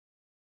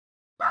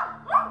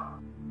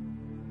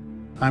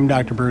I'm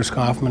Dr. Bruce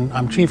Kaufman.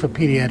 I'm Chief of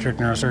Pediatric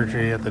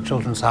Neurosurgery at the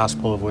Children's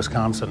Hospital of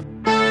Wisconsin.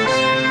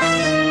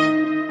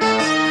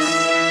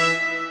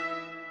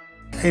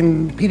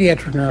 In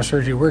pediatric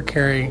neurosurgery, we're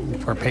caring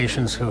for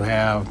patients who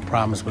have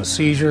problems with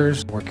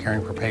seizures. We're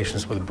caring for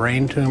patients with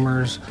brain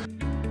tumors.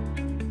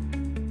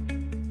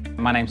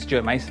 My name's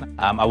Stuart Mason.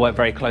 I work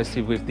very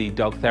closely with the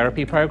dog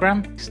therapy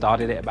program.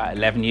 Started it about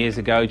 11 years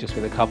ago just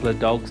with a couple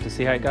of dogs to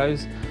see how it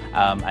goes.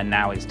 And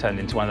now it's turned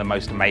into one of the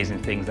most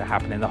amazing things that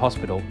happen in the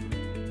hospital.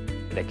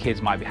 Their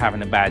kids might be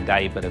having a bad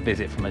day, but a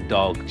visit from a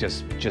dog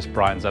just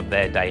brightens up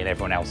their day and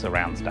everyone else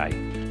around's day.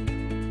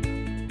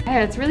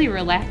 Yeah, it's really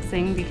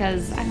relaxing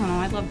because, I don't know,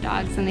 I love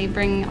dogs and they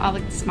bring all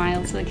the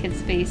smiles to the kid's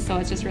face, so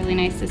it's just really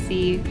nice to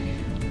see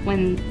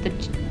when the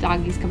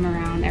doggies come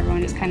around,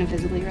 everyone just kind of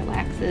physically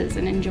relaxes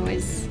and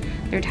enjoys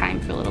their time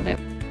for a little bit.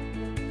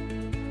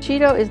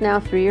 Cheeto is now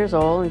 3 years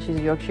old and she's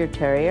a Yorkshire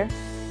Terrier.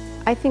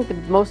 I think the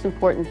most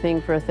important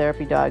thing for a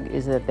therapy dog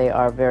is that they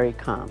are very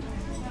calm.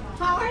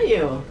 How are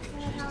you?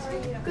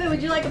 Good.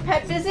 Would you like a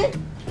pet visit?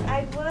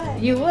 I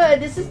would. You would.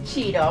 This is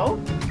Cheeto.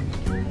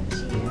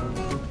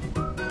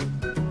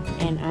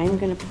 And I'm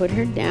going to put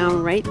her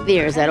down right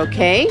there. Is that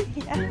okay?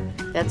 Yeah.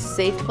 That's a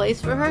safe place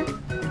for her?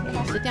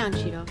 Yeah. Sit down,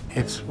 Cheeto.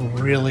 It's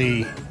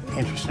really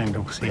interesting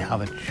to see how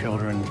the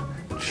children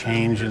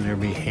change in their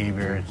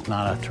behavior. It's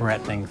not a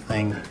threatening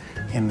thing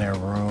in their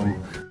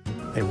room.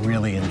 They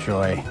really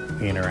enjoy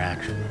the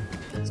interaction.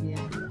 Yeah.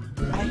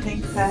 I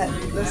think that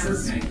this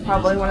is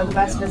probably one of the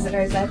best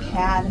visitors I've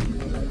had.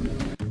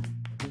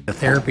 The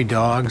therapy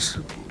dogs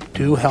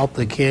do help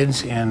the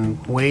kids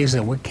in ways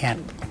that we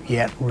can't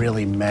yet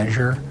really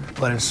measure,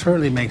 but it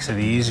certainly makes it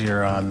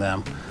easier on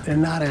them. They're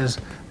not as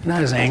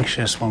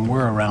anxious when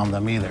we're around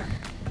them either.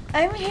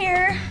 I'm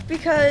here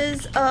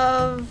because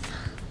of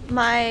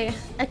my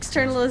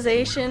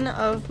externalization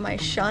of my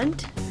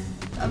shunt.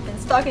 I've been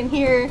stuck in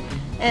here,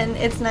 and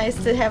it's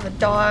nice to have a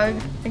dog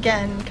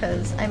again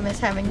because I miss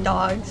having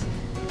dogs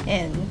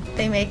and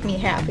they make me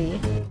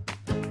happy.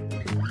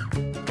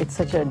 It's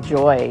such a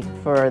joy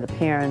for the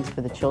parents,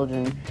 for the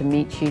children to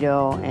meet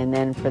Cheeto, and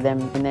then for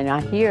them, when they're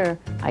not here,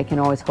 I can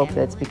always hope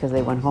that's because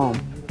they went home.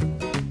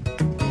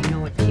 You know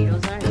what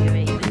Cheetos are?